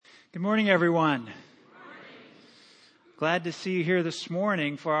Good morning, everyone. Glad to see you here this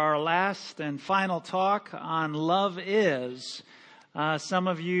morning for our last and final talk on Love Is. Some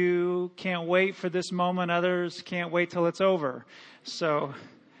of you can't wait for this moment. Others can't wait till it's over. So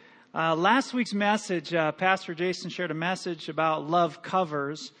last week's message, Pastor Jason shared a message about love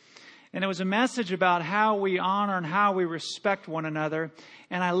covers. And it was a message about how we honor and how we respect one another.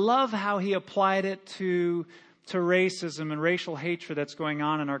 And I love how he applied it to racism and racial hatred that's going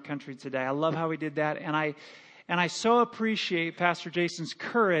on in our country today. I love how he did that. And I so appreciate Pastor Jason's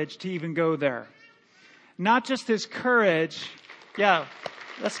courage to even go there. Not just his courage. Yeah,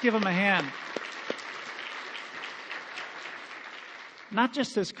 let's give him a hand. Not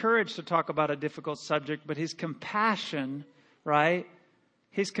just his courage to talk about a difficult subject, but his compassion, right?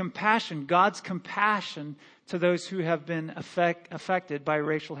 His compassion, God's compassion to those who have been affected by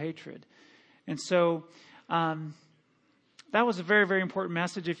racial hatred. And so that was a very, very important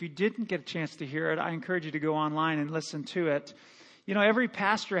message. If you didn't get a chance to hear it, I encourage you to go online and listen to it. You know, every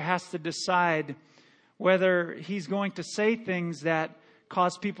pastor has to decide whether he's going to say things that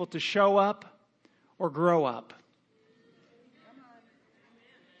cause people to show up or grow up.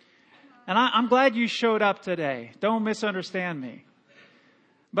 And I'm glad you showed up today. Don't misunderstand me.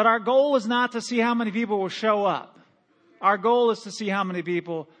 But our goal is not to see how many people will show up. Our goal is to see how many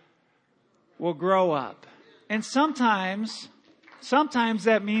people will grow up. And sometimes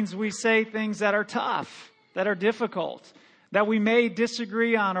that means we say things that are tough, that are difficult, that we may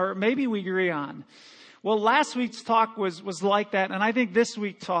disagree on, or maybe we agree on. Well, last week's talk was like that. And I think this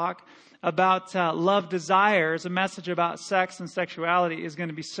week's talk about love desires, a message about sex and sexuality, is going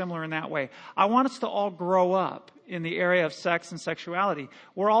to be similar in that way. I want us to all grow up in the area of sex and sexuality.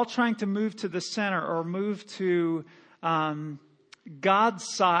 We're all trying to move to the center or move to God's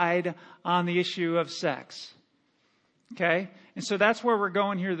side on the issue of sex. Okay? And so that's where we're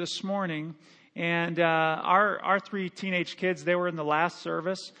going here this morning. And our three teenage kids, they were in the last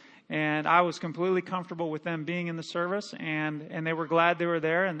service. And I was completely comfortable with them being in the service. And they were glad they were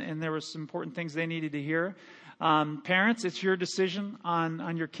there. And there were some important things they needed to hear. Parents, it's your decision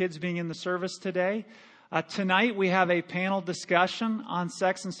on your kids being in the service today. Tonight we have a panel discussion on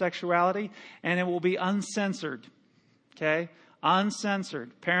sex and sexuality. And it will be uncensored. Okay?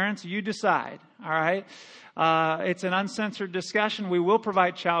 Uncensored. Parents, you decide. All right? It's an uncensored discussion. We will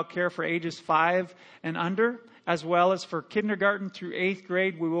provide childcare for ages 5 and under, as well as for kindergarten through 8th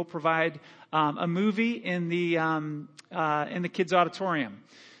grade. We will provide a movie in the kids' auditorium.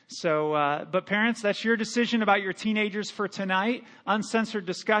 So, but parents, that's your decision about your teenagers for tonight. Uncensored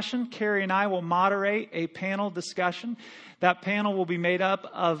discussion. Carrie and I will moderate a panel discussion. That panel will be made up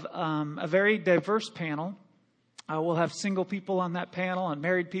of a very diverse panel. We'll have single people on that panel and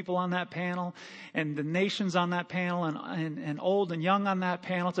married people on that panel and the nations on that panel and old and young on that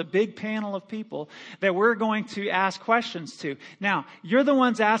panel. It's a big panel of people that we're going to ask questions to. Now, you're the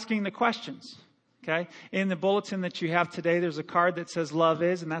ones asking the questions. Okay? In the bulletin that you have today, there's a card that says Love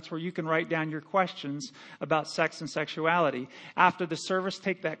Is, and that's where you can write down your questions about sex and sexuality. After the service,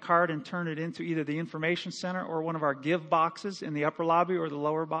 take that card and turn it into either the information center or one of our give boxes in the upper lobby or the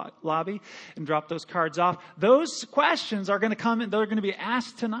lower lobby and drop those cards off. Those questions are going to come in. They're going to be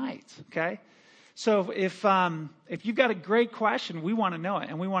asked tonight. Okay? So if you've got a great question, we want to know it,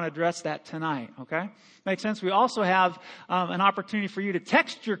 and we want to address that tonight, okay? Makes sense? We also have an opportunity for you to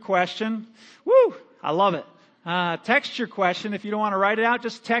text your question. Woo! I love it. Text your question. If you don't want to write it out,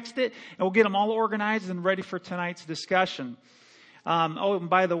 just text it, and we'll get them all organized and ready for tonight's discussion. And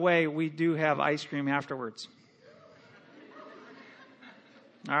by the way, we do have ice cream afterwards.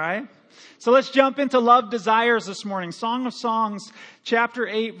 All right? So let's jump into love desires this morning. Song of Songs, chapter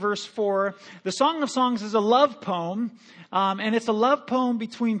 8, verse 4. The Song of Songs is a love poem, and it's a love poem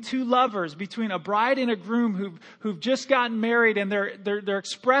between two lovers, between a bride and a groom who've just gotten married, and they're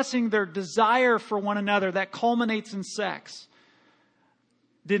expressing their desire for one another that culminates in sex.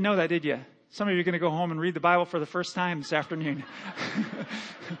 Didn't know that, did you? Some of you are going to go home and read the Bible for the first time this afternoon.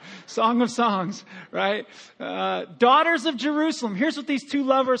 Song of Songs, right? Daughters of Jerusalem. Here's what these two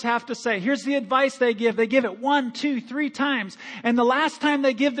lovers have to say. Here's the advice they give. They give it 1, 2, 3 times. And the last time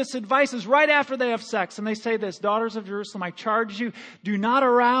they give this advice is right after they have sex. And they say this, Daughters of Jerusalem, I charge you, do not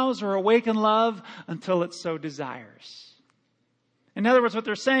arouse or awaken love until it so desires. In other words, what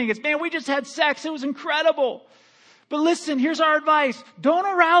they're saying is, man, we just had sex. It was incredible. But listen, here's our advice. Don't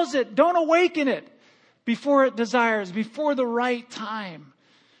arouse it. Don't awaken it before it desires, before the right time.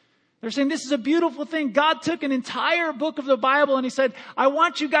 They're saying this is a beautiful thing. God took an entire book of the Bible and He said, I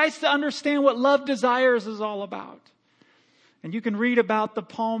want you guys to understand what love desires is all about. And you can read about the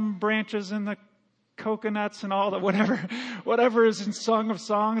palm branches and the coconuts and all the whatever is in Song of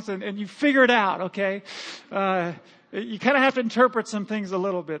Songs, and you figure it out, okay? You kind of have to interpret some things a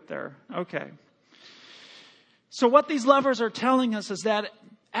little bit there. Okay. So what these lovers are telling us is that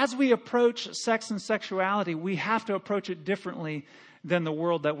as we approach sex and sexuality, we have to approach it differently than the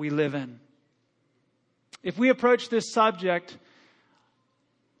world that we live in. If we approach this subject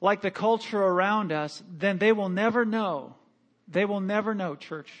like the culture around us, then they will never know,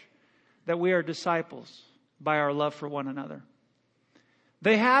 church, that we are disciples by our love for one another.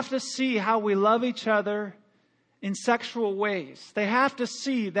 They have to see how we love each other in sexual ways. They have to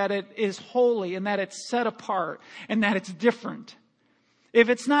see that it is holy and that it's set apart and that it's different. If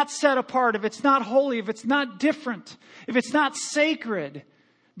it's not set apart, if it's not holy, if it's not different, if it's not sacred,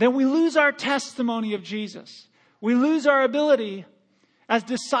 then we lose our testimony of Jesus. We lose our ability as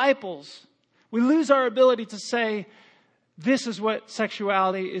disciples. We lose our ability to say, this is what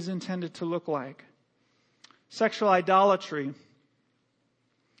sexuality is intended to look like. Sexual idolatry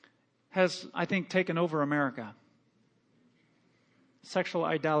has, I think, taken over America. Sexual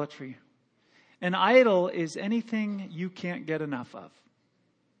idolatry. An idol is anything you can't get enough of.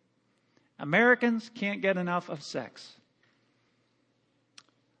 Americans can't get enough of sex.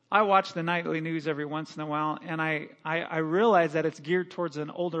 I watch the nightly news every once in a while, and I realize that it's geared towards an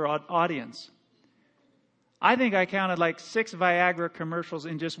older audience. I think I counted like 6 Viagra commercials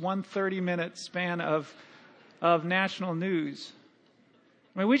in just one 30-minute span of national news.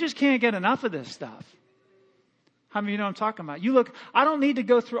 I mean, we just can't get enough of this stuff. How many of you know what I'm talking about? You look, I don't need to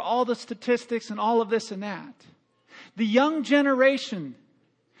go through all the statistics and all of this and that. The young generation,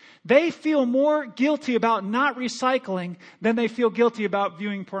 they feel more guilty about not recycling than they feel guilty about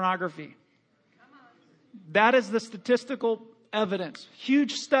viewing pornography. That is the statistical evidence.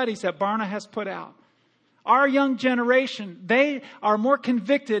 Huge studies that Barna has put out. Our young generation, they are more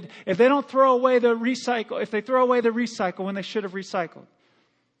convicted if they don't throw away the recycle, if they throw away the recycle when they should have recycled,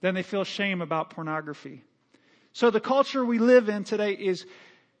 then they feel shame about pornography. So the culture we live in today is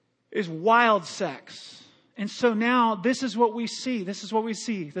wild sex. And so now this is what we see. This is what we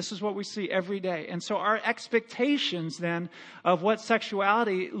see. This is what we see every day. And so our expectations then of what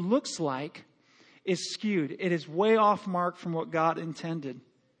sexuality looks like is skewed. It is way off mark from what God intended.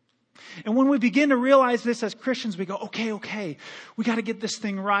 And when we begin to realize this as Christians, we go, okay, we got to get this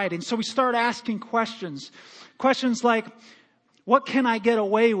thing right. And so we start asking questions. Questions like, what can I get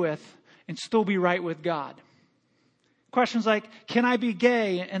away with and still be right with God? Questions like, can I be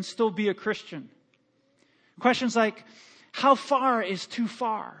gay and still be a Christian? Questions like, how far is too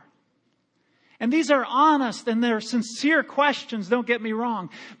far? And these are honest and they're sincere questions, don't get me wrong.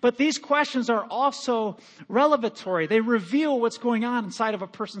 But these questions are also revelatory. They reveal what's going on inside of a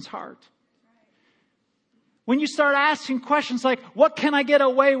person's heart. When you start asking questions like, what can I get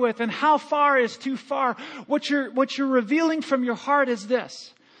away with and how far is too far? What you're revealing from your heart is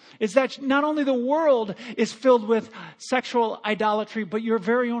this. Is that not only the world is filled with sexual idolatry, but your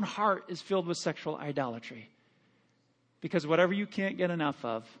very own heart is filled with sexual idolatry. Because whatever you can't get enough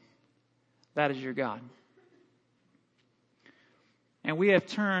of, that is your God. And we have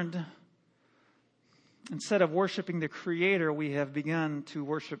turned, instead of worshiping the Creator, we have begun to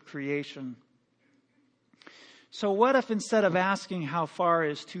worship creation. So what if instead of asking how far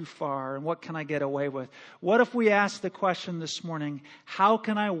is too far and what can I get away with, what if we ask the question this morning, how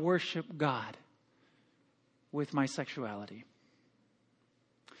can I worship God with my sexuality?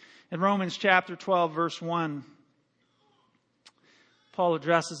 In Romans chapter 12, verse 1, Paul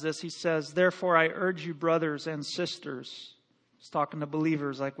addresses this. He says, therefore I urge you, brothers and sisters, he's talking to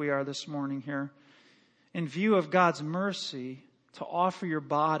believers like we are this morning here, in view of God's mercy, to offer your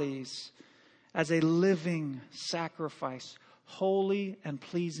bodies as a living sacrifice, holy and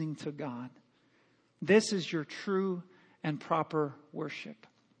pleasing to God. This is your true and proper worship.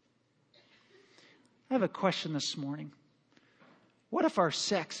 I have a question this morning. What if our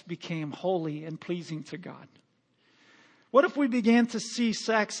sex became holy and pleasing to God? What if we began to see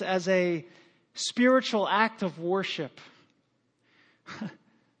sex as a spiritual act of worship?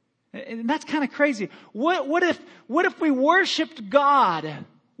 And that's kind of crazy. What if we worshiped God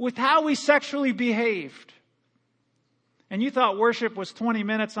with how we sexually behaved? And you thought worship was 20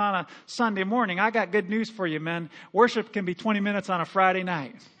 minutes on a Sunday morning. I got good news for you, men. Worship can be 20 minutes on a Friday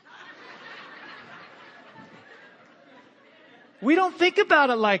night. We don't think about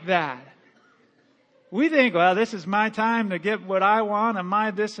it like that. We think, well, this is my time to get what I want and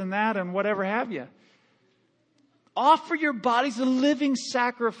my this and that and whatever have you. Offer your bodies a living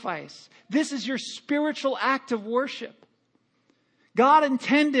sacrifice. This is your spiritual act of worship. God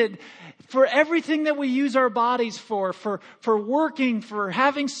intended for everything that we use our bodies for working, for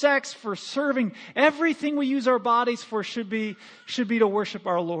having sex, for serving, everything we use our bodies for should be to worship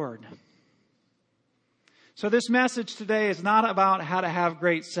our Lord. So this message today is not about how to have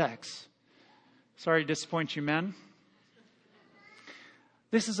great sex. Sorry to disappoint you, men.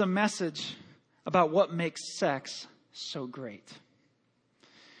 This is a message about what makes sex so great.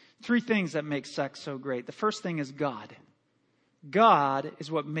 3 things that make sex so great. The first thing is God. God is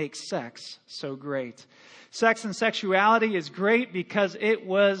what makes sex so great. Sex and sexuality is great because it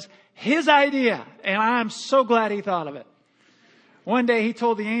was His idea. And I'm so glad He thought of it. One day He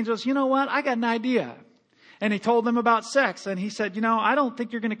told the angels, you know what? I got an idea. And He told them about sex. And He said, I don't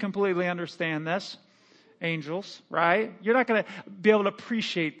think you're going to completely understand this, angels, right? You're not going to be able to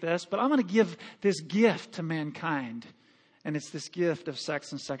appreciate this, but I'm going to give this gift to mankind. And it's this gift of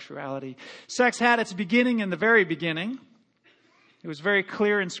sex and sexuality. Sex had its beginning in the very beginning. It was very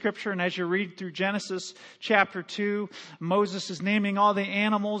clear in Scripture, and as you read through Genesis chapter 2, Moses is naming all the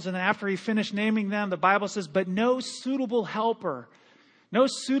animals, and after he finished naming them, the Bible says, but no suitable helper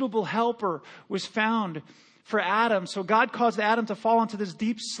was found for Adam. So God caused Adam to fall into this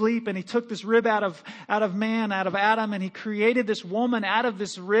deep sleep, and He took this rib out of Adam, and He created this woman out of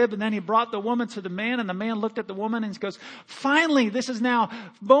this rib, and then He brought the woman to the man, and the man looked at the woman and goes, finally, this is now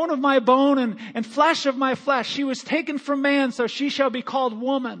bone of my bone and flesh of my flesh. She was taken from man, so she shall be called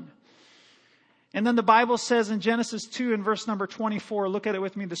woman. And then the Bible says in Genesis 2 and verse number 24, look at it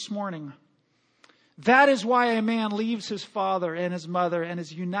with me this morning. That is why a man leaves his father and his mother and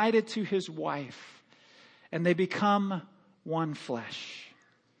is united to his wife, and they become one flesh.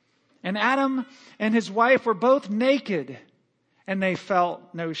 And Adam and his wife were both naked, and they felt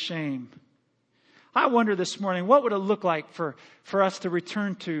no shame. I wonder this morning, what would it look like for us to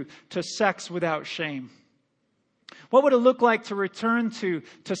return to sex without shame? What would it look like to return to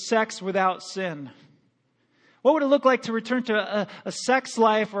sex without sin? What would it look like to return to a sex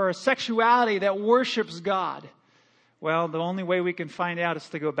life or a sexuality that worships God? Well, the only way we can find out is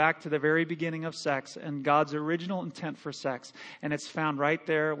to go back to the very beginning of sex and God's original intent for sex. And it's found right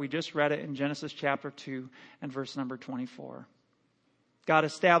there. We just read it in Genesis chapter 2 and verse number 24. God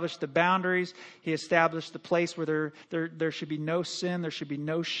established the boundaries. He established the place where there should be no sin, there should be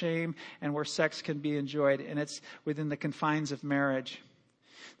no shame, and where sex can be enjoyed. And it's within the confines of marriage.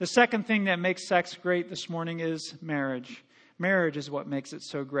 The second thing that makes sex great this morning is marriage. Marriage is what makes it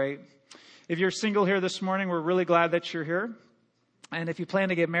so great. If you're single here this morning, we're really glad that you're here. And if you plan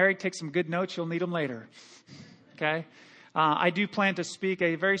to get married, take some good notes. You'll need them later. Okay? I do plan to speak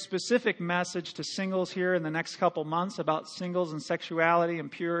a very specific message to singles here in the next couple months about singles and sexuality and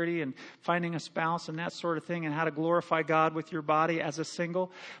purity and finding a spouse and that sort of thing and how to glorify God with your body as a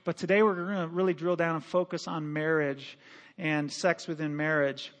single. But today we're going to really drill down and focus on marriage and sex within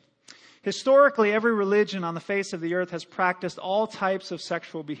marriage. Historically, every religion on the face of the earth has practiced all types of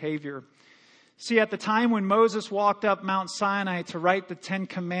sexual behavior. See, at the time when Moses walked up Mount Sinai to write the 10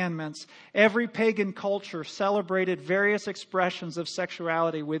 Commandments, every pagan culture celebrated various expressions of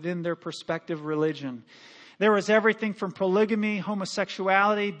sexuality within their respective religion. There was everything from polygamy,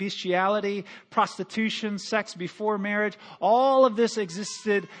 homosexuality, bestiality, prostitution, sex before marriage. All of this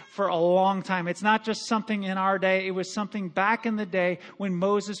existed for a long time. It's not just something in our day. It was something back in the day when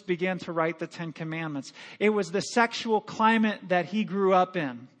Moses began to write the 10 Commandments. It was the sexual climate that he grew up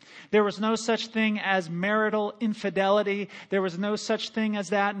in. There was no such thing as marital infidelity. There was no such thing as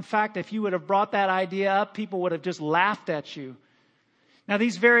that. In fact, if you would have brought that idea up, people would have just laughed at you. Now,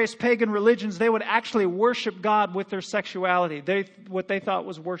 these various pagan religions, they would actually worship God with their sexuality. What they thought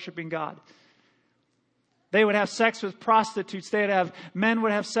was worshiping God. They would have sex with prostitutes. Men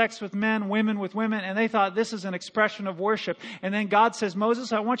would have sex with men, women with women, and they thought this is an expression of worship. And then God says,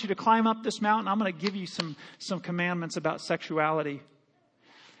 Moses, I want you to climb up this mountain. I'm going to give you some commandments about sexuality.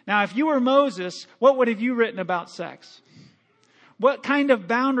 Now, if you were Moses, what would have you written about sex? What kind of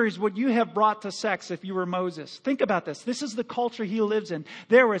boundaries would you have brought to sex if you were Moses? Think about this. This is the culture he lives in.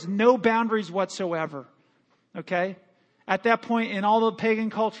 There was no boundaries whatsoever. Okay? At that point in all the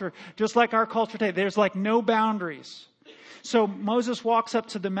pagan culture, just like our culture today, there's like no boundaries. So Moses walks up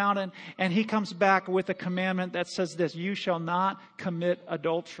to the mountain and he comes back with a commandment that says this: you shall not commit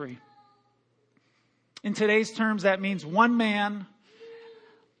adultery. In today's terms, that means one man,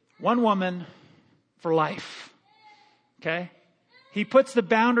 one woman for life. Okay? He puts the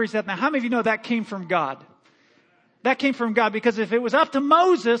boundaries up. Now, how many of you know that came from God? That came from God, because if it was up to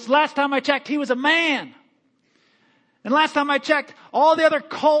Moses, last time I checked, he was a man. And last time I checked, all the other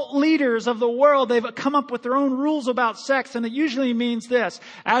cult leaders of the world, they've come up with their own rules about sex. And it usually means this: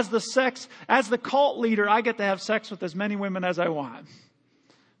 as the cult leader, I get to have sex with as many women as I want.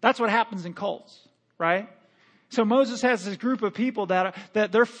 That's what happens in cults, right? So Moses has this group of people that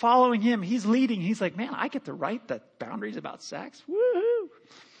they're following him. He's leading. He's like, man, I get to write the boundaries about sex. Woohoo!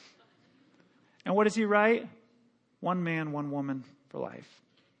 And what does he write? One man, one woman for life.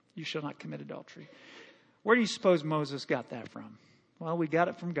 You shall not commit adultery. Where do you suppose Moses got that from? Well, we got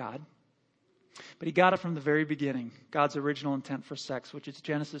it from God. But he got it from the very beginning. God's original intent for sex, which is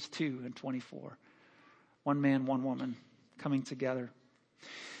Genesis 2:24. One man, one woman coming together.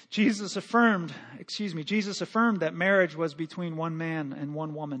 Jesus affirmed that marriage was between one man and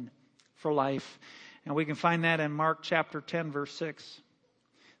one woman for life. And we can find that in Mark chapter 10, verse 6.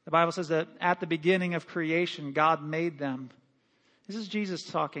 The Bible says that at the beginning of creation, God made them. This is Jesus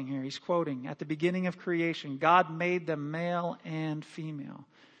talking here. He's quoting, at the beginning of creation, God made them male and female.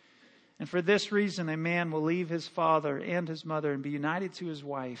 And for this reason, a man will leave his father and his mother and be united to his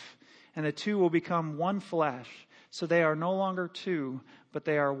wife, and the two will become one flesh. So they are no longer two, but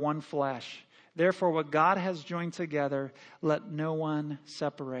they are one flesh. Therefore, what God has joined together, let no one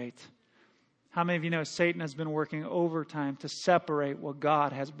separate. How many of you know Satan has been working overtime to separate what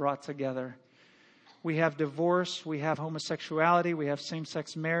God has brought together? We have divorce, we have homosexuality, we have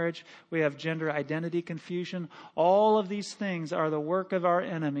same-sex marriage, we have gender identity confusion. All of these things are the work of our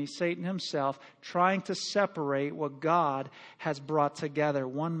enemy, Satan himself, trying to separate what God has brought together.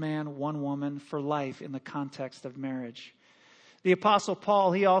 One man, one woman for life in the context of marriage. The Apostle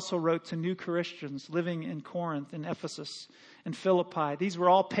Paul, he also wrote to new Christians living in Corinth, in Ephesus, in Philippi. These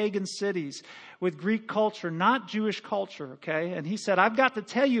were all pagan cities with Greek culture, not Jewish culture, okay? And he said, I've got to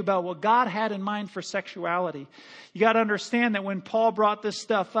tell you about what God had in mind for sexuality. You got to understand that when Paul brought this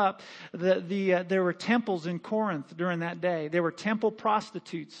stuff up, there were temples in Corinth during that day. There were temple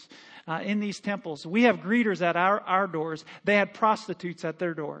prostitutes in these temples. We have greeters at our doors. They had prostitutes at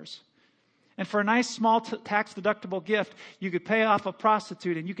their doors. And for a nice small tax-deductible gift, you could pay off a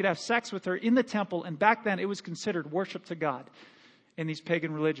prostitute and you could have sex with her in the temple. And back then, it was considered worship to God in these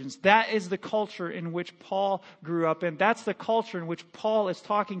pagan religions. That is the culture in which Paul grew up in. That's the culture in which Paul is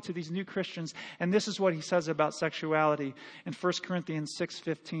talking to these new Christians. And this is what he says about sexuality in 1 Corinthians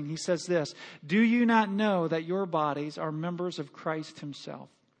 6:15. He says this, do you not know that your bodies are members of Christ himself?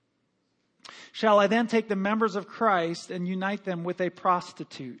 Shall I then take the members of Christ and unite them with a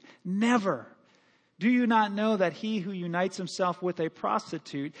prostitute? Never. Do you not know that he who unites himself with a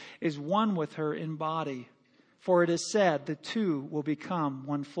prostitute is one with her in body? For it is said, the two will become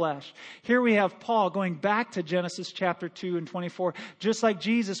one flesh. Here we have Paul going back to Genesis chapter 2:24, just like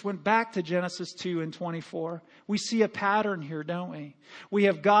Jesus went back to Genesis 2:24. We see a pattern here, don't we? We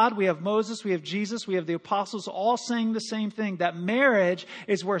have God, we have Moses, we have Jesus, we have the apostles all saying the same thing, that marriage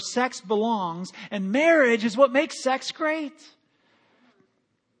is where sex belongs, and marriage is what makes sex great.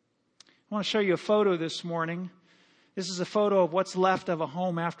 I want to show you a photo this morning. This is a photo of what's left of a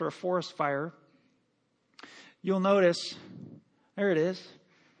home after a forest fire. You'll notice, there it is.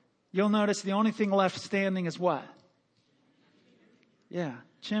 You'll notice the only thing left standing is what? Yeah,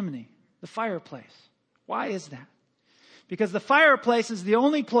 chimney, the fireplace. Why is that? Because the fireplace is the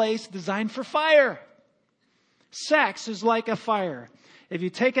only place designed for fire. Sex is like a fire. If you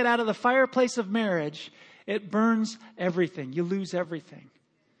take it out of the fireplace of marriage, it burns everything. You lose everything.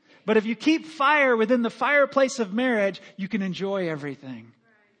 But if you keep fire within the fireplace of marriage, you can enjoy everything.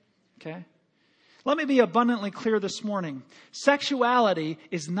 Okay? Let me be abundantly clear this morning. Sexuality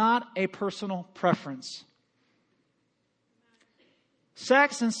is not a personal preference.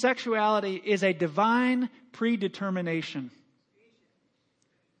 Sex and sexuality is a divine predetermination.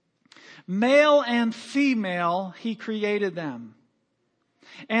 Male and female, he created them.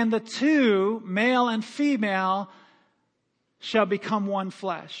 And the two, male and female, shall become one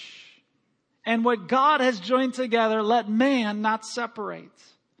flesh. And what God has joined together, let man not separate.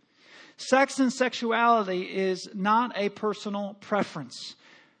 Sex and sexuality is not a personal preference.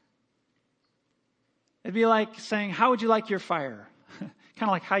 It'd be like saying, how would you like your fire? Kind of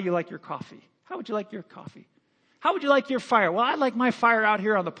like how you like your coffee. How would you like your coffee? How would you like your fire? Well, I'd like my fire out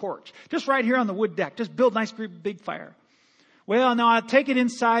here on the porch. Just right here on the wood deck. Just build a nice big fire. Well, no, I'll take it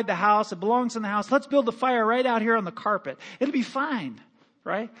inside the house. It belongs in the house. Let's build the fire right out here on the carpet. It'll be fine.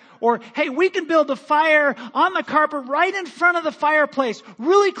 Right? Or, hey, we can build a fire on the carpet right in front of the fireplace,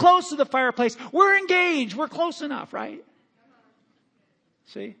 really close to the fireplace. We're engaged. We're close enough, right?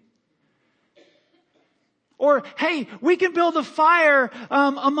 See? Or, hey, we can build a fire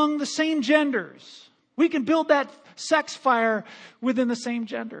among the same genders. We can build that sex fire within the same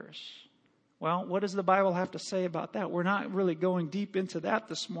genders. Well, what does the Bible have to say about that? We're not really going deep into that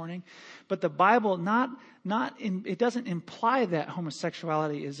this morning. But the Bible it doesn't imply that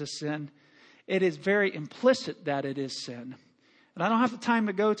homosexuality is a sin. It is very implicit that it is sin. And I don't have the time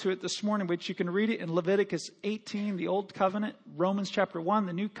to go to it this morning, but you can read it in Leviticus 18, the Old Covenant, Romans chapter 1,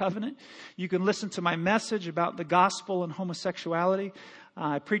 the New Covenant. You can listen to my message about the gospel and homosexuality.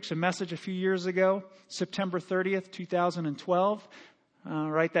 I preached a message a few years ago, September 30th, 2012.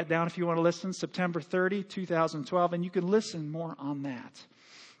 Write that down if you want to listen, September 30, 2012, and you can listen more on that.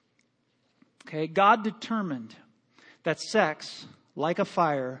 Okay, God determined that sex, like a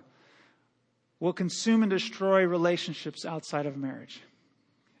fire, will consume and destroy relationships outside of marriage.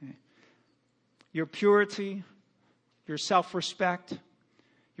 Okay. Your purity, your self-respect,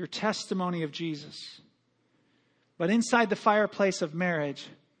 your testimony of Jesus. But inside the fireplace of marriage,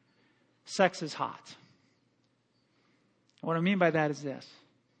 sex is hot. What I mean by that is this.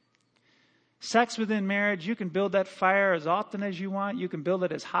 Sex within marriage, you can build that fire as often as you want. You can build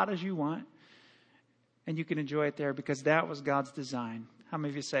it as hot as you want. And you can enjoy it there because that was God's design. How many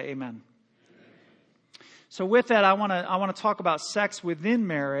of you say amen? So with that, I want to talk about sex within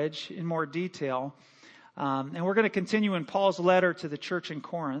marriage in more detail. And we're going to continue in Paul's letter to the church in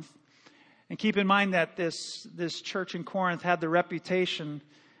Corinth. And keep in mind that this church in Corinth had the reputation,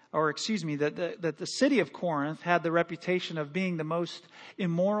 that the city of Corinth had the reputation of being the most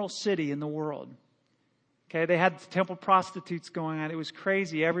immoral city in the world. Okay, they had temple prostitutes going on. It was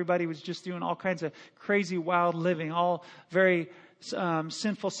crazy. Everybody was just doing all kinds of crazy, wild living, all very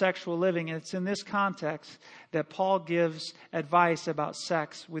sinful sexual living. And it's in this context that Paul gives advice about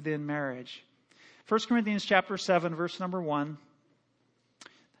sex within marriage. 1 Corinthians chapter 7, verse number 1.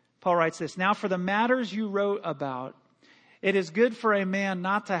 Paul writes this, "Now for the matters you wrote about, it is good for a man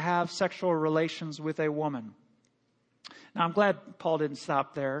not to have sexual relations with a woman." Now I'm glad Paul didn't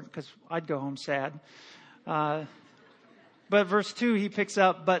stop there because I'd go home sad. But verse 2, he picks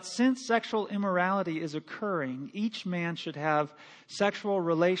up, "But since sexual immorality is occurring, each man should have sexual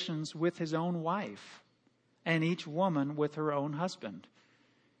relations with his own wife, and each woman with her own husband.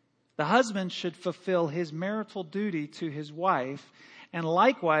 The husband should fulfill his marital duty to his wife, and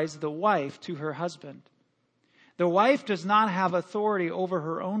likewise the wife to her husband. The wife does not have authority over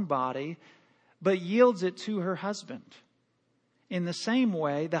her own body, but yields it to her husband. In the same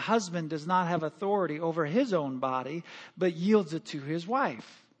way, the husband does not have authority over his own body, but yields it to his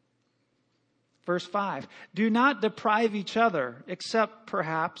wife." Verse 5, "Do not deprive each other, except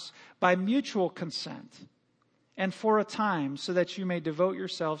perhaps by mutual consent, and for a time, so that you may devote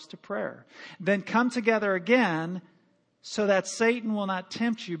yourselves to prayer. Then come together again, so that Satan will not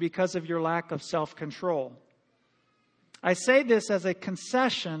tempt you because of your lack of self-control. I say this as a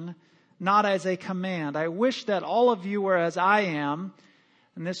concession, not as a command. I wish that all of you were as I am."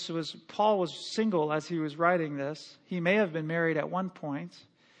 And Paul was single as he was writing this. He may have been married at one point,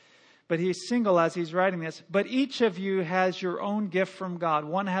 but he's single as he's writing this. "But each of you has your own gift from God.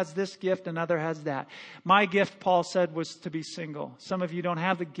 One has this gift, another has that." My gift, Paul said, was to be single. Some of you don't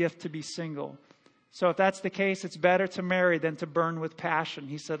have the gift to be single. So if that's the case, it's better to marry than to burn with passion,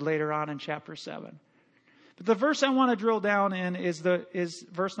 he said later on in chapter 7. But the verse I want to drill down in is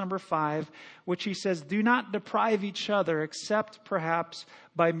verse number 5, which he says, "Do not deprive each other, except perhaps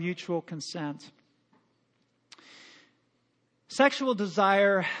by mutual consent." Sexual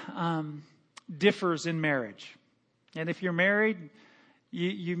desire differs in marriage. And if you're married,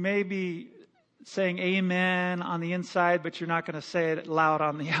 you may be saying amen on the inside, but you're not going to say it loud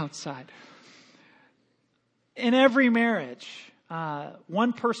on the outside. In every marriage,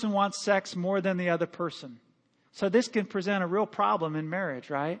 one person wants sex more than the other person. So this can present a real problem in marriage,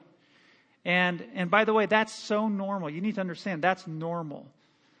 right? And by the way, that's so normal. You need to understand that's normal.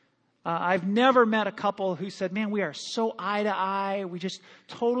 I've never met a couple who said, "Man, we are so eye to eye. We just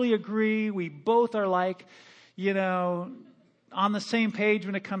totally agree. We both are on the same page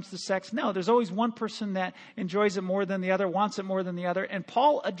when it comes to sex." No, there's always one person that enjoys it more than the other, wants it more than the other. And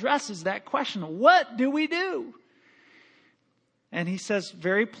Paul addresses that question. What do we do? And he says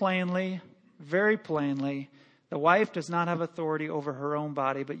very plainly, the wife does not have authority over her own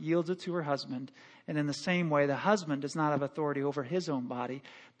body, but yields it to her husband. And in the same way, the husband does not have authority over his own body,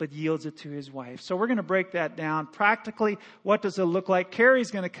 but yields it to his wife. So we're going to break that down. Practically, what does it look like?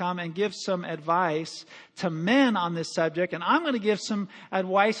 Carrie's going to come and give some advice to men on this subject. And I'm going to give some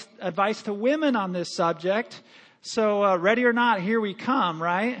advice to women on this subject. So ready or not, here we come,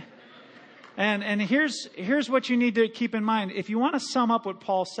 right? And here's what you need to keep in mind. If you want to sum up what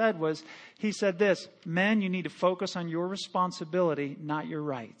Paul said he said this: men, you need to focus on your responsibility, not your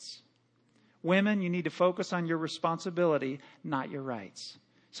rights. Women, you need to focus on your responsibility, not your rights.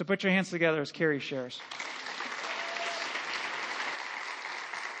 So put your hands together as Carrie shares.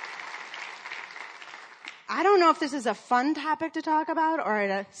 I don't know if this is a fun topic to talk about or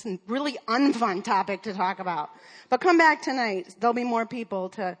a really unfun topic to talk about. But come back tonight. There'll be more people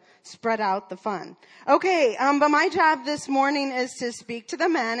to spread out the fun. Okay, but my job this morning is to speak to the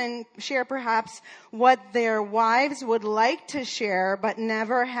men and share perhaps what their wives would like to share but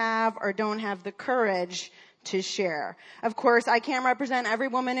never have or don't have the courage to share. Of course, I can't represent every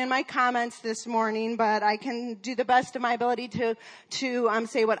woman in my comments this morning, but I can do the best of my ability to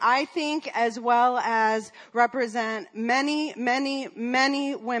say what I think, as well as represent many, many,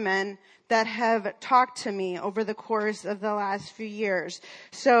 many women that have talked to me over the course of the last few years.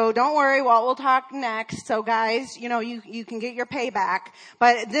 So don't worry, Walt will talk next. So guys, you can get your payback,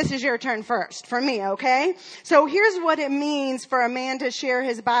 but this is your turn first for me, okay? So here's what it means for a man to share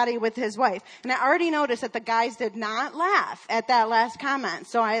his body with his wife. And I already noticed that the guys did not laugh at that last comment.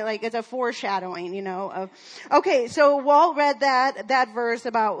 So it's a foreshadowing, okay, so Walt read that verse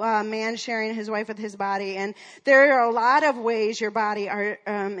about a man sharing his wife with his body. And there are a lot of ways your body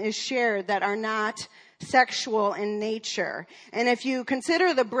is shared that are not sexual in nature. And if you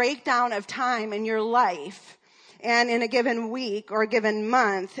consider the breakdown of time in your life, and in a given week or a given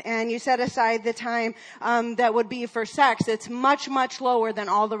month, and you set aside the time that would be for sex, it's much, much lower than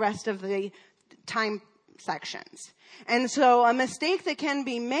all the rest of the time sections. And so a mistake that can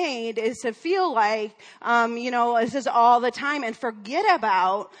be made is to feel like, this is all the time and forget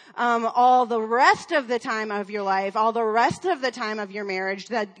about all the rest of the time of your life, all the rest of the time of your marriage,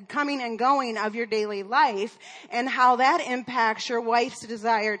 the coming and going of your daily life, and how that impacts your wife's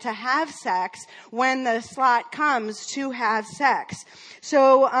desire to have sex when the slot comes to have sex.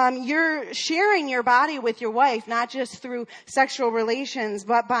 So you're sharing your body with your wife, not just through sexual relations,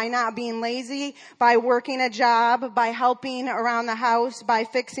 but by not being lazy, by working a job, by helping around the house, by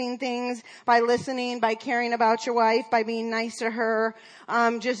fixing things, by listening, by caring about your wife, by being nice to her.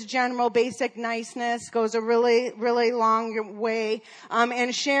 Just general basic niceness goes a really, really long way.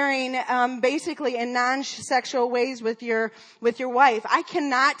 And sharing basically in non-sexual ways with your wife. I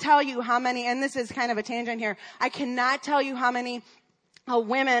cannot tell you how many, and this is kind of a tangent here, I cannot tell you how many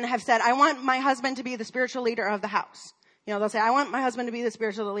women have said, I want my husband to be the spiritual leader of the house. They'll say, I want my husband to be the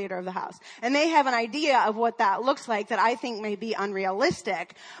spiritual leader of the house. And they have an idea of what that looks like that I think may be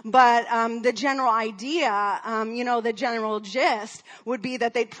unrealistic. But the general idea, the general gist would be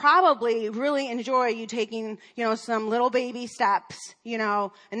that they'd probably really enjoy you taking, some little baby steps,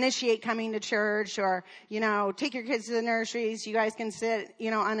 initiate coming to church or, take your kids to the nurseries. You guys can sit,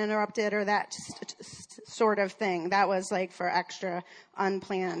 uninterrupted or that sort of thing. That was like for extra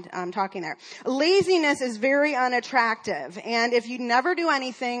unplanned talking there. Laziness is very unattractive. And if you never do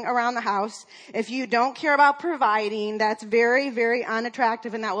anything around the house, if you don't care about providing, that's very, very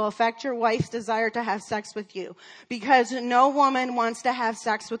unattractive, and that will affect your wife's desire to have sex with you. Because no woman wants to have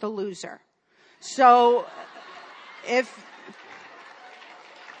sex with a loser. So,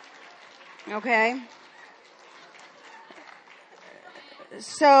 okay.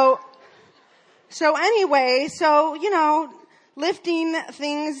 So anyway, lifting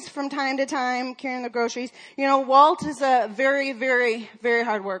things from time to time, carrying the groceries. Walt is a very, very, very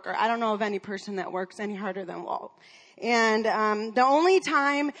hard worker. I don't know of any person that works any harder than Walt. And the only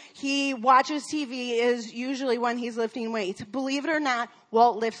time he watches TV is usually when he's lifting weights. Believe it or not,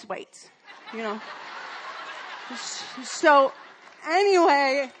 Walt lifts weights. So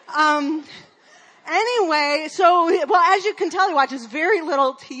anyway, as you can tell, he watches very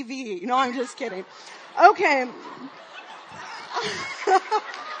little TV. I'm just kidding. Okay.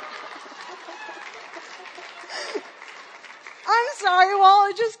 I'm sorry, Walt,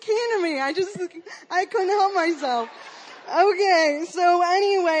 it just came to me. I couldn't help myself. Okay, so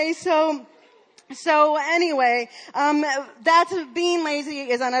anyway, that's being lazy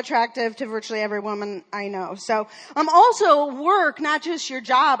is unattractive to virtually every woman I know. So, also work, not just your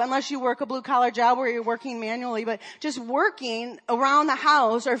job, unless you work a blue collar job where you're working manually, but just working around the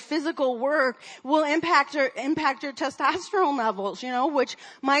house or physical work will impact your testosterone levels, which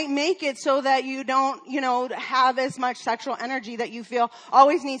might make it so that you don't, have as much sexual energy that you feel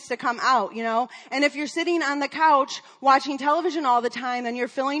always needs to come out, And if you're sitting on the couch watching television all the time, then you're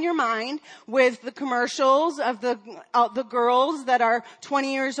filling your mind with the commercials of the girls that are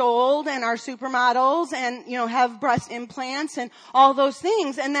 20 years old and are supermodels and, have breast implants and all those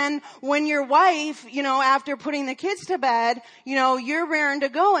things. And then when your wife, after putting the kids to bed, you're raring to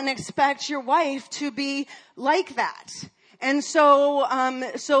go and expect your wife to be like that. And so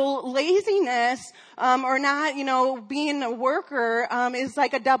laziness, or not, being a worker, is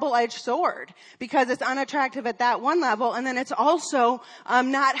like a double-edged sword because it's unattractive at that one level. And then it's also,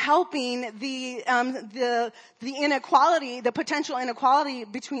 not helping the inequality, the potential inequality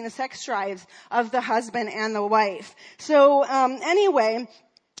between the sex drives of the husband and the wife. So, anyway,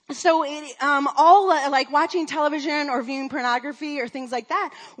 so all like watching television or viewing pornography or things like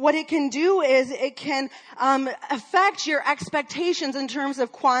that, what it can do is it can affect your expectations in terms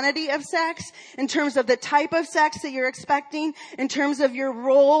of quantity of sex, in terms of the type of sex that you're expecting, in terms of your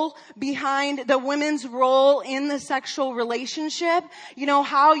role behind the woman's role in the sexual relationship.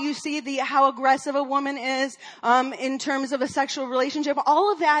 How you see how aggressive a woman is in terms of a sexual relationship.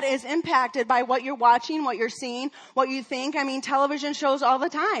 All of that is impacted by what you're watching, what you're seeing, what you think. I mean, television shows all the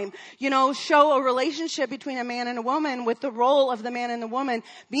time, show a relationship between a man and a woman with the role of the man and the woman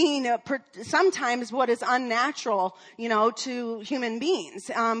being sometimes what is unnatural, to human beings.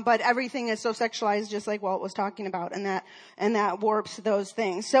 But everything is so sexualized, just like Walt was talking about, and that warps those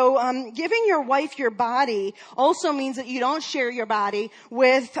things. So, giving your wife your body also means that you don't share your body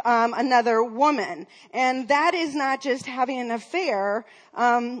with another woman. And that is not just having an affair.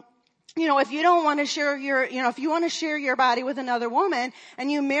 If you don't want to share if you want to share your body with another woman and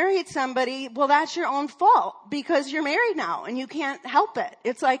you married somebody, well, that's your own fault because you're married now and you can't help it.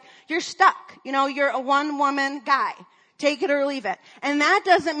 It's like you're stuck. You're a one-woman guy. Take it or leave it. And that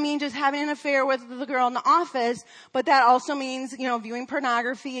doesn't mean just having an affair with the girl in the office, but that also means, viewing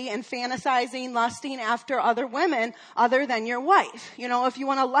pornography and fantasizing, lusting after other women other than your wife. If you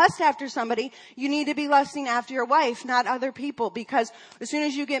want to lust after somebody, you need to be lusting after your wife, not other people, because as soon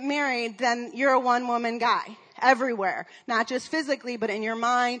as you get married, then you're a one-woman guy. Everywhere. Not just physically, but in your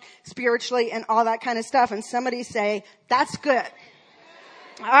mind, spiritually, and all that kind of stuff. And somebody say, that's good.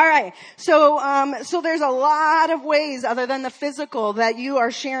 All right. So there's a lot of ways other than the physical that you are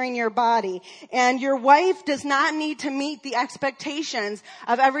sharing your body. And your wife does not need to meet the expectations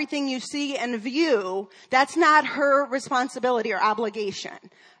of everything you see and view. That's not her responsibility or obligation.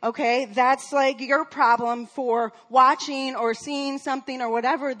 Okay? That's like your problem for watching or seeing something or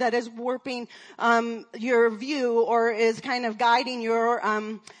whatever that is warping your view or is kind of guiding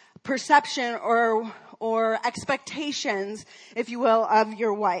your perception or expectations, if you will, of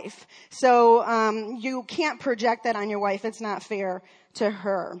your wife. So you can't project that on your wife. It's not fair to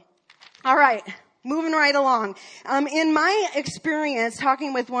her. All right. Moving right along. In my experience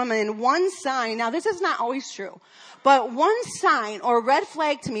talking with women, one sign, now this is not always true, but one sign or red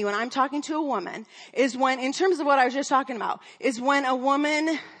flag to me when I'm talking to a woman is when, in terms of what I was just talking about, is when a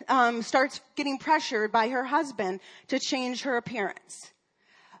woman starts getting pressured by her husband to change her appearance.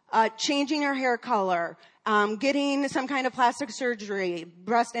 Changing her hair color, getting some kind of plastic surgery,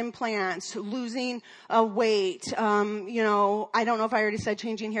 breast implants, losing weight, I don't know if I already said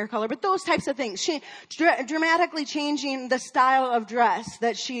changing hair color, but those types of things. Dramatically changing the style of dress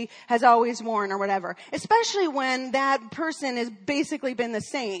that she has always worn or whatever. Especially when that person has basically been the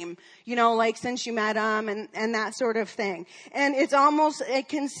same, like since you met them and that sort of thing. And it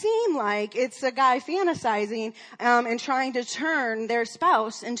can seem like it's a guy fantasizing, and trying to turn their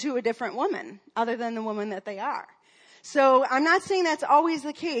spouse into a different woman other than the woman that they are. So I'm not saying that's always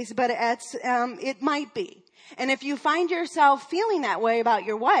the case, but it might be. And if you find yourself feeling that way about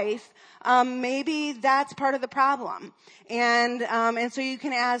your wife, maybe that's part of the problem. And so you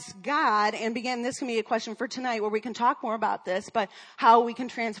can ask God, and this can be a question for tonight where we can talk more about this, but how we can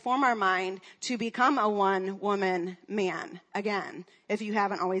transform our mind to become a one-woman man again, if you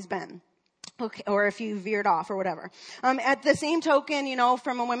haven't always been. Okay, or if you veered off or whatever. At the same token,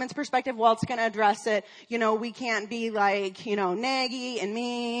 from a women's perspective, Walt's going to address it. We can't be like, naggy and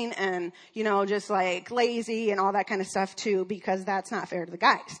mean and, just like lazy and all that kind of stuff too, because that's not fair to the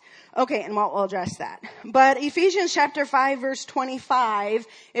guys. Okay, and Walt will address that. But Ephesians chapter 5 verse 25,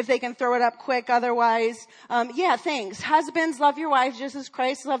 if they can throw it up quick, otherwise, thanks. Husbands, love your wives just as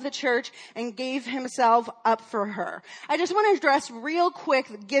Christ loved the church and gave himself up for her. I just want to address real quick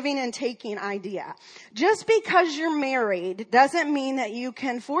the giving and taking idea. Just because you're married doesn't mean that you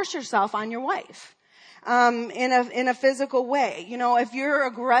can force yourself on your wife. In a physical way. If you're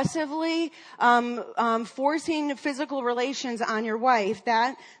aggressively, forcing physical relations on your wife,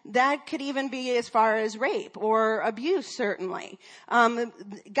 that could even be as far as rape or abuse, certainly.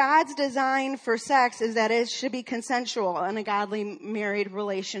 God's design for sex is that it should be consensual in a godly married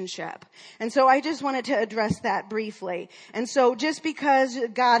relationship. And so I just wanted to address that briefly. And so just because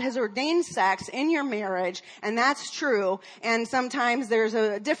God has ordained sex in your marriage, and that's true, and sometimes there's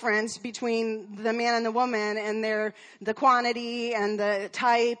a difference between the man and the the woman and the quantity and the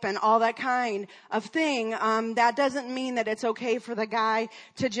type and all that kind of thing, that doesn't mean that it's okay for the guy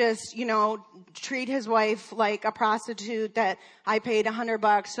to just, treat his wife like a prostitute that I paid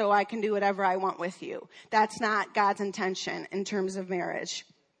 $100 so I can do whatever I want with you. That's not God's intention in terms of marriage.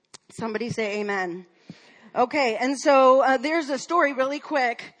 Somebody say amen. Okay, and so there's a story really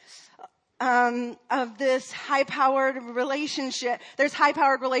quick of this high-powered relationship. There's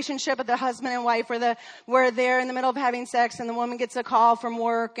high-powered relationship of the husband and wife where they're in the middle of having sex and the woman gets a call from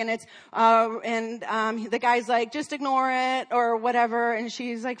work and it's, the guy's like, just ignore it or whatever. And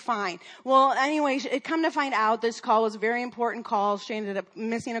she's like, fine. Well, anyway, it come to find out this call was a very important call. She ended up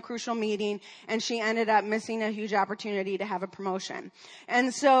missing a crucial meeting and she ended up missing a huge opportunity to have a promotion.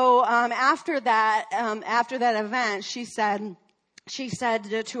 And so, after that event, she said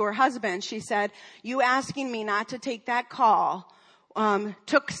to her husband, she said, you asking me not to take that call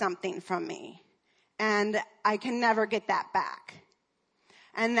took something from me, and I can never get that back.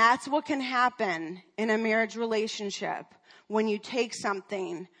 And that's what can happen in a marriage relationship when you take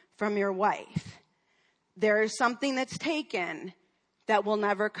something from your wife. There is something that's taken that will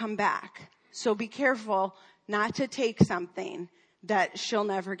never come back. So be careful not to take something that she'll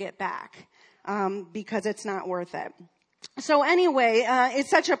never get back, because it's not worth it. So anyway,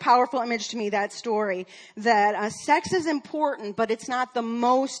 it's such a powerful image to me, that story, that sex is important, but it's not the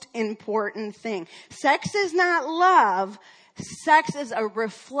most important thing. Sex is not love. Sex is a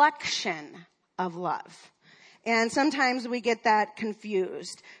reflection of love. And sometimes we get that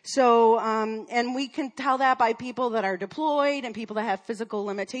confused. So, and we can tell that by people that are deployed and people that have physical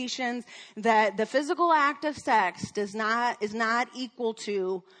limitations, that the physical act of sex is not equal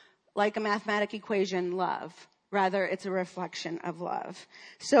to, like a mathematic equation, love. Rather, it's a reflection of love.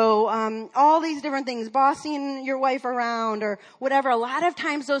 So, all these different things, bossing your wife around or whatever, a lot of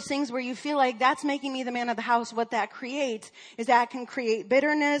times those things where you feel like that's making me the man of the house, what that creates is that can create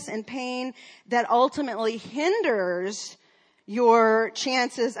bitterness and pain that ultimately hinders your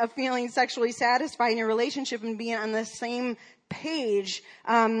chances of feeling sexually satisfied in your relationship and being on the same page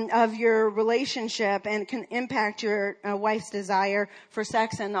of your relationship, and can impact your wife's desire for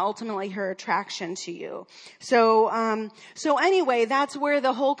sex and ultimately her attraction to you. So anyway, that's where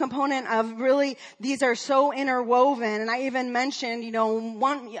the whole component of really, these are so interwoven. And I even mentioned,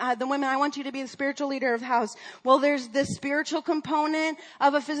 the women, I want you to be the spiritual leader of the house. Well, there's this spiritual component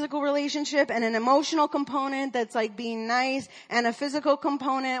of a physical relationship and an emotional component that's like being nice, and a physical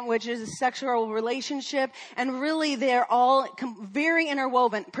component, which is a sexual relationship. And really, they're all very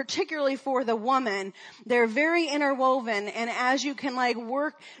interwoven, particularly for the woman. They're very interwoven. And as you can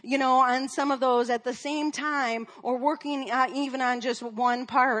work, on some of those at the same time, or working even on just one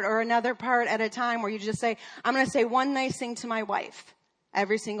part or another part at a time, where you just say, I'm going to say one nice thing to my wife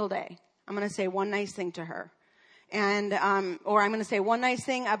every single day. I'm going to say one nice thing to her. And, or I'm going to say one nice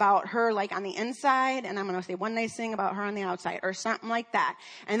thing about her, on the inside, and I'm going to say one nice thing about her on the outside, or something like that.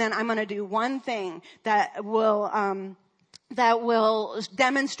 And then I'm going to do one thing that will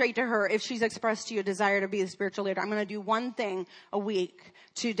demonstrate to her, if she's expressed to you a desire to be the spiritual leader, I'm going to do one thing a week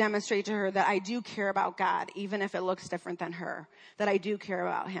to demonstrate to her that I do care about God, even if it looks different than her, that I do care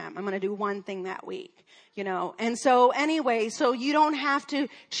about him. I'm going to do one thing that week, And so anyway, so you don't have to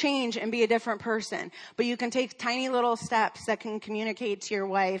change and be a different person, but you can take tiny little steps that can communicate to your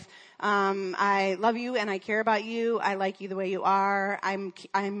wife, I love you and I care about you. I like you the way you are. I'm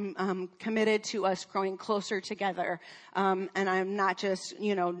committed to us growing closer together. And I'm not just,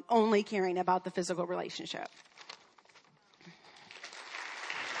 only caring about the physical relationship.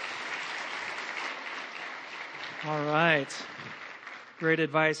 All right. Great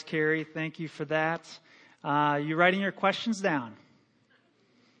advice, Carrie. Thank you for that. You writing your questions down?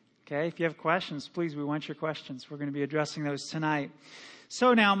 Okay. If you have questions, please, we want your questions. We're going to be addressing those tonight.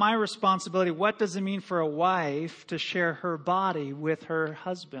 So now my responsibility, what does it mean for a wife to share her body with her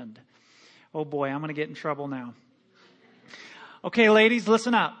husband? Oh boy, I'm going to get in trouble now. Okay, ladies,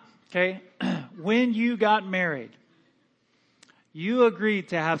 listen up. Okay. When you got married, you agreed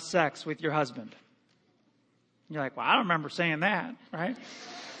to have sex with your husband. You're like, well, I don't remember saying that, right?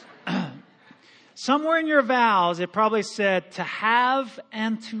 Somewhere in your vows, it probably said to have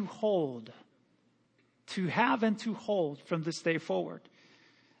and to hold. To have and to hold from this day forward.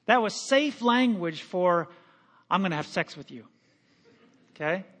 That was safe language for, I'm going to have sex with you.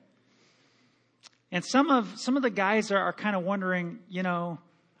 Okay? And some of the guys are kind of wondering,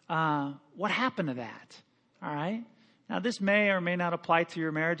 what happened to that? All right? Now, this may or may not apply to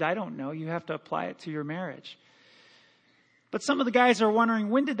your marriage. I don't know. You have to apply it to your marriage. But some of the guys are wondering,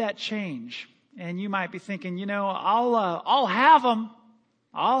 when did that change? And you might be thinking, I'll have them.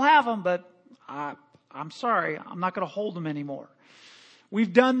 I'll have them, but I I'm sorry, I'm not going to hold them anymore.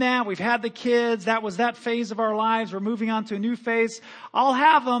 We've done that. We've had the kids. That was that phase of our lives. We're moving on to a new phase. I'll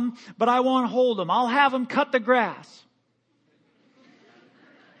have them, but I won't hold them. I'll have them cut the grass.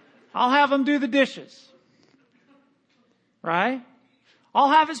 I'll have them do the dishes. Right? I'll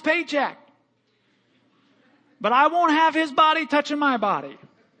have his paycheck. But I won't have his body touching my body.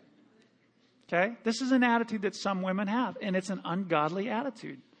 Okay? This is an attitude that some women have, and it's an ungodly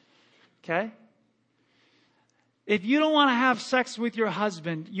attitude. Okay? If you don't want to have sex with your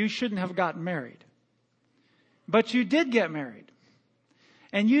husband, you shouldn't have gotten married. But you did get married.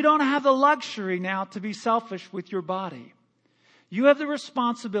 And you don't have the luxury now to be selfish with your body. You have the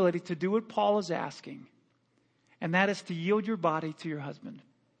responsibility to do what Paul is asking. And that is to yield your body to your husband.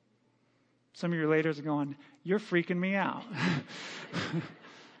 Some of your ladies are going, you're freaking me out.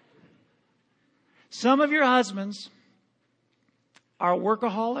 Some of your husbands are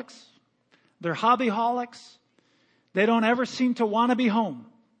workaholics. They're hobbyholics. They don't ever seem to want to be home.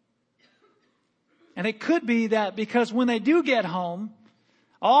 And it could be that because when they do get home,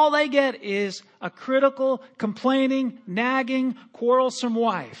 all they get is a critical, complaining, nagging, quarrelsome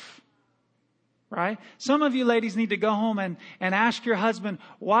wife. Right? Some of you ladies need to go home and ask your husband,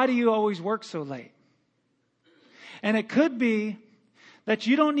 why do you always work so late? And it could be that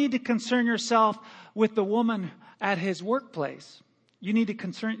you don't need to concern yourself with the woman at his workplace. You need to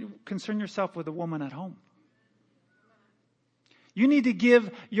concern yourself with the woman at home. You need to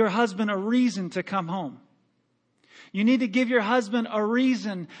give your husband a reason to come home. You need to give your husband a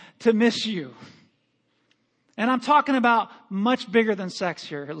reason to miss you. And I'm talking about much bigger than sex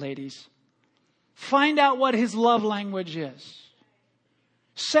here, ladies. Find out what his love language is.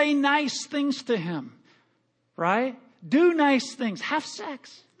 Say nice things to him. Right? Do nice things. Have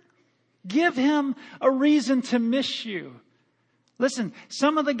sex. Give him a reason to miss you. Listen,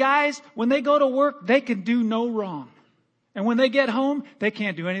 some of the guys, when they go to work, they can do no wrong. And when they get home, they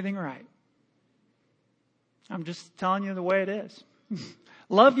can't do anything right. I'm just telling you the way it is.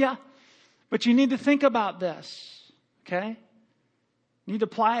 Love ya, but you need to think about this. Okay? You need to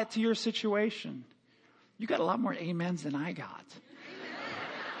apply it to your situation. You got a lot more amens than I got.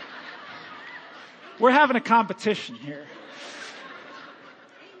 We're having a competition here.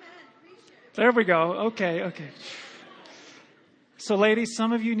 There we go. Okay. So ladies,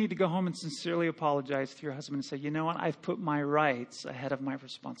 some of you need to go home and sincerely apologize to your husband and say, you know what? I've put my rights ahead of my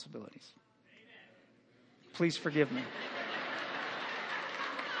responsibilities. Please forgive me.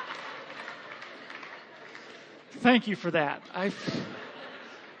 Thank you for that.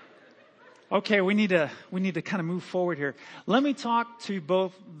 Okay, we need to kind of move forward here. Let me talk to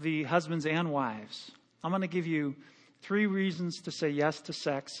both the husbands and wives. I'm going to give you 3 reasons to say yes to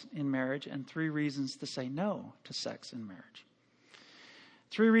sex in marriage and 3 reasons to say no to sex in marriage.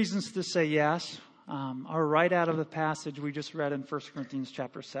 3 reasons to say yes are right out of the passage we just read in 1 Corinthians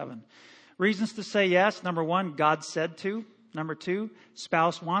chapter 7. Reasons to say yes. Number 1, God said to. Number 2,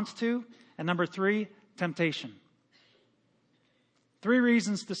 spouse wants to. And number 3, temptation. 3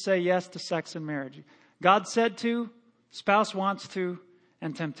 reasons to say yes to sex in marriage. God said to, spouse wants to,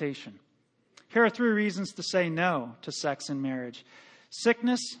 and temptation. Here are 3 reasons to say no to sex in marriage.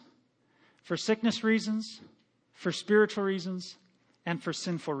 Sickness, for sickness reasons, for spiritual reasons, and for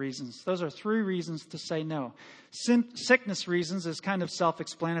sinful reasons. Those are 3 reasons to say no. Sickness reasons is kind of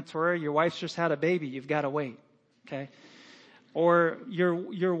self-explanatory. Your wife's just had a baby. You've got to wait. Okay? Or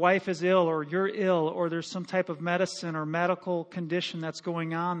your wife is ill, or you're ill, or there's some type of medicine or medical condition that's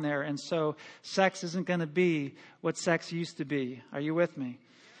going on there. And so sex isn't going to be what sex used to be. Are you with me?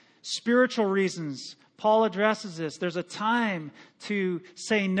 Spiritual reasons. Paul addresses this. There's a time to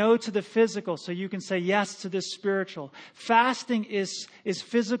say no to the physical so you can say yes to this spiritual. Fasting is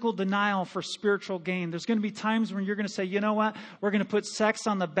physical denial for spiritual gain. There's going to be times when you're going to say, you know what? We're going to put sex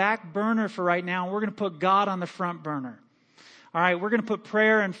on the back burner for right now, and we're going to put God on the front burner. All right, we're going to put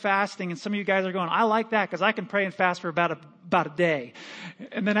prayer and fasting. And some of you guys are going, I like that because I can pray and fast for about a day.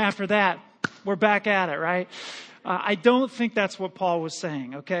 And then after that, we're back at it, right? I don't think that's what Paul was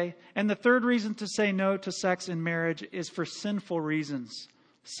saying, okay? And the 3rd reason to say no to sex in marriage is for sinful reasons.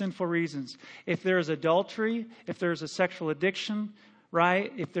 Sinful reasons. If there is adultery, if there's a sexual addiction,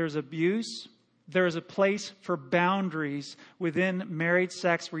 right? If there's abuse, there is a place for boundaries within married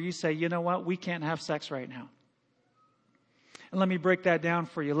sex where you say, you know what? We can't have sex right now. And let me break that down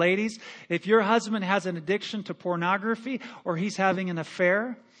for you. Ladies, if your husband has an addiction to pornography, or he's having an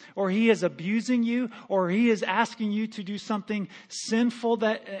affair, or he is abusing you, or he is asking you to do something sinful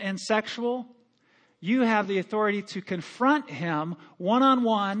and sexual, you have the authority to confront him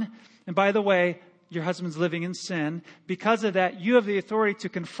one-on-one. And by the way, your husband's living in sin. Because of that, you have the authority to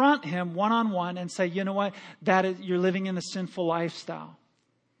confront him one-on-one and say, you know what? You're living in a sinful lifestyle.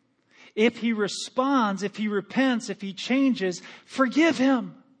 If he responds, if he repents, if he changes, forgive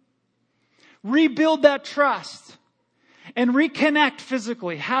him. Rebuild that trust and reconnect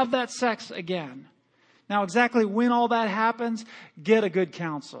physically. Have that sex again. Now, exactly when all that happens, get a good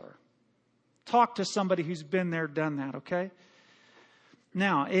counselor. Talk to somebody who's been there, done that, okay?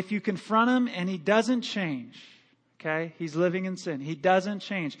 Now, if you confront him and he doesn't change, okay, he's living in sin, he doesn't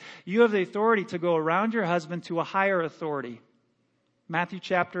change, you have the authority to go around your husband to a higher authority. Matthew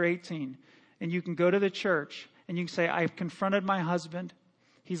chapter 18. And you can go to the church and you can say, I've confronted my husband.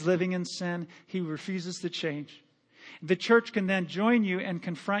 He's living in sin. He refuses to change. The church can then join you and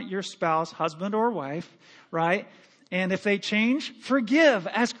confront your spouse, husband or wife, right? And if they change, forgive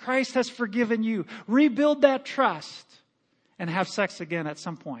as Christ has forgiven you. Rebuild that trust and have sex again at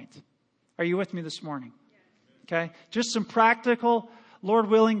some point. Are you with me this morning? Okay? Just some practical, Lord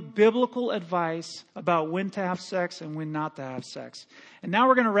willing, biblical advice about when to have sex and when not to have sex. And now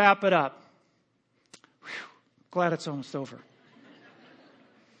we're going to wrap it up. Whew, glad it's almost over.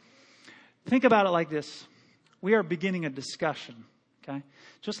 Think about it like this. We are beginning a discussion, okay?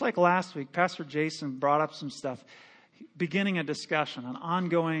 Just like last week, Pastor Jason brought up some stuff. Beginning a discussion, an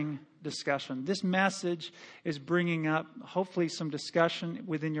ongoing discussion. This message is bringing up, hopefully, some discussion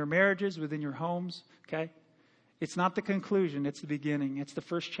within your marriages, within your homes, okay? It's not the conclusion, it's the beginning. It's the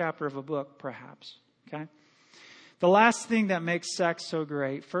first chapter of a book, perhaps, okay? The last thing that makes sex so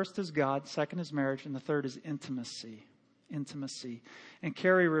great, first is God, second is marriage, and the third is intimacy. Intimacy. And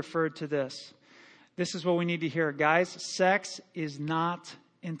Carrie referred to this. This is what we need to hear. Guys, sex is not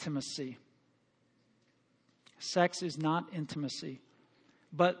intimacy. Sex is not intimacy.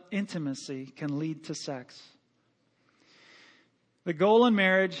 But intimacy can lead to sex. The goal in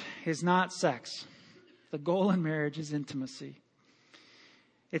marriage is not sex. The goal in marriage is intimacy.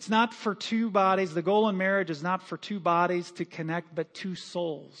 It's not for two bodies. The goal in marriage is not for two bodies to connect, but two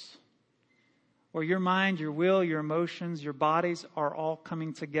souls. Or your mind, your will, your emotions, your bodies are all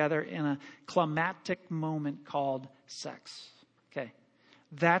coming together in a climactic moment called sex. Okay.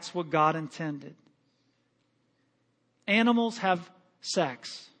 That's what God intended. Animals have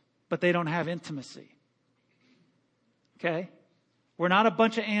sex, but they don't have intimacy. Okay? We're not a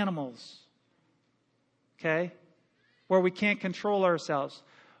bunch of animals. Okay? Where we can't control ourselves.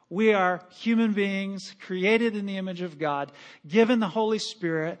 We are human beings created in the image of God, given the Holy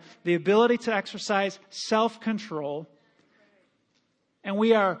Spirit, the ability to exercise self-control. And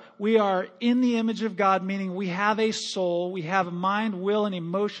we are in the image of God, meaning we have a soul, we have a mind, will, and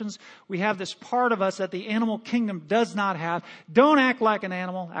emotions. We have this part of us that the animal kingdom does not have. Don't act like an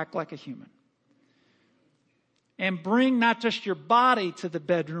animal, act like a human. And bring not just your body to the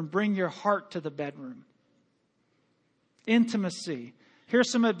bedroom, bring your heart to the bedroom. Intimacy. Here's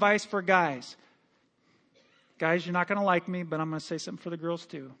some advice for guys. Guys, you're not going to like me, but I'm going to say something for the girls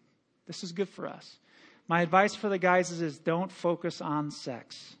too. This is good for us. My advice for the guys is don't focus on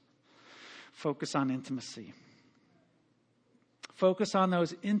sex. Focus on intimacy. Focus on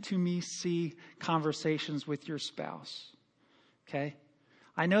those intimacy conversations with your spouse. Okay?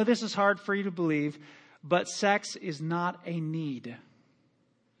 I know this is hard for you to believe, but sex is not a need.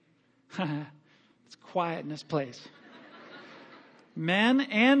 It's quiet in this place. Men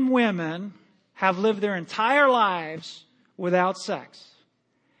and women have lived their entire lives without sex.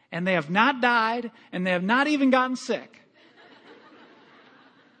 And they have not died, and they have not even gotten sick.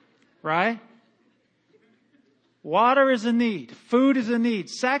 Right? Water is a need. Food is a need.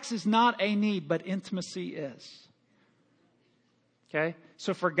 Sex is not a need, but intimacy is. Okay?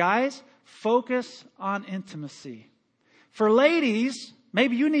 So for guys, focus on intimacy. For ladies,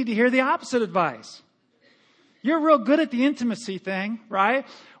 maybe you need to hear the opposite advice. You're real good at the intimacy thing, right?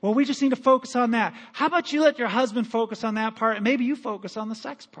 Well, we just need to focus on that. How about you let your husband focus on that part and maybe you focus on the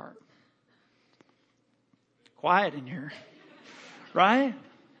sex part? Quiet in here, right?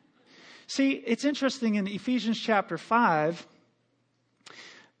 See, it's interesting in Ephesians chapter 5,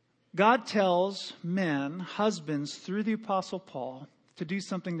 God tells men, husbands, through the Apostle Paul, to do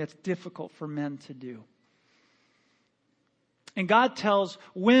something that's difficult for men to do. And God tells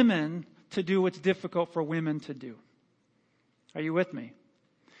women to do what's difficult for women to do. Are you with me?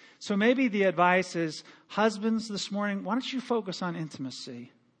 So maybe the advice is, husbands this morning, why don't you focus on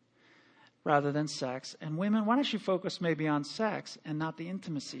intimacy rather than sex? And women, why don't you focus maybe on sex and not the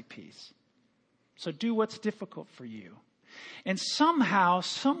intimacy piece? So do what's difficult for you. And somehow,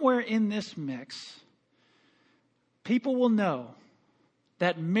 somewhere in this mix, people will know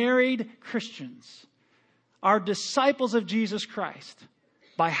that married Christians are disciples of Jesus Christ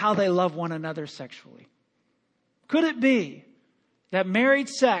by how they love one another sexually? Could it be that married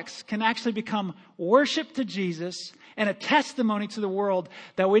sex can actually become worship to Jesus and a testimony to the world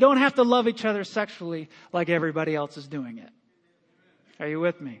that we don't have to love each other sexually like everybody else is doing it? Are you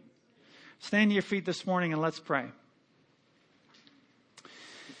with me? Stand to your feet this morning and let's pray.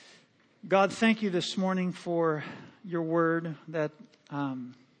 God, thank you this morning for your word that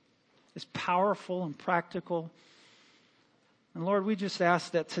is powerful and practical. And Lord, we just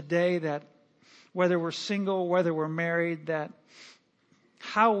ask that today, that whether we're single, whether we're married, that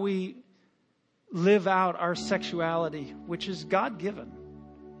how we live out our sexuality, which is God-given,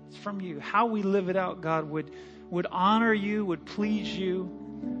 it's from you. How we live it out, God, would honor you, would please you,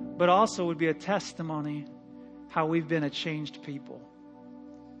 but also would be a testimony how we've been a changed people.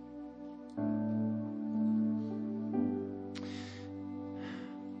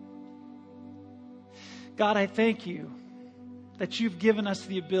 God, I thank you that you've given us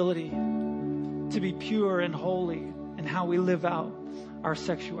the ability to be pure and holy in how we live out our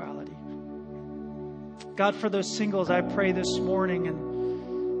sexuality. God, for those singles, I pray this morning,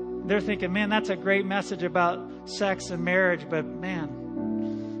 and they're thinking, man, that's a great message about sex and marriage, but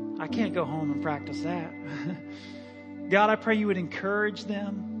man, I can't go home and practice that. God, I pray you would encourage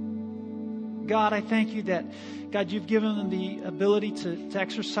them. God, I thank you that, God, you've given them the ability to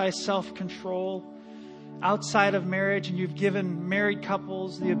exercise self-control outside of marriage, and you've given married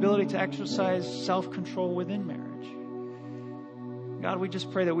couples the ability to exercise self-control within marriage. God, we just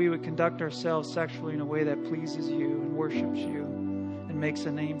pray that we would conduct ourselves sexually in a way that pleases you and worships you and makes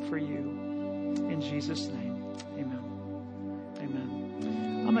a name for you. In Jesus' name, amen.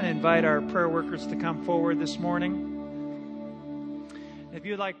 Amen. I'm going to invite our prayer workers to come forward this morning. If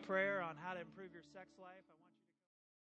you'd like prayer on how to improve your sex life, I want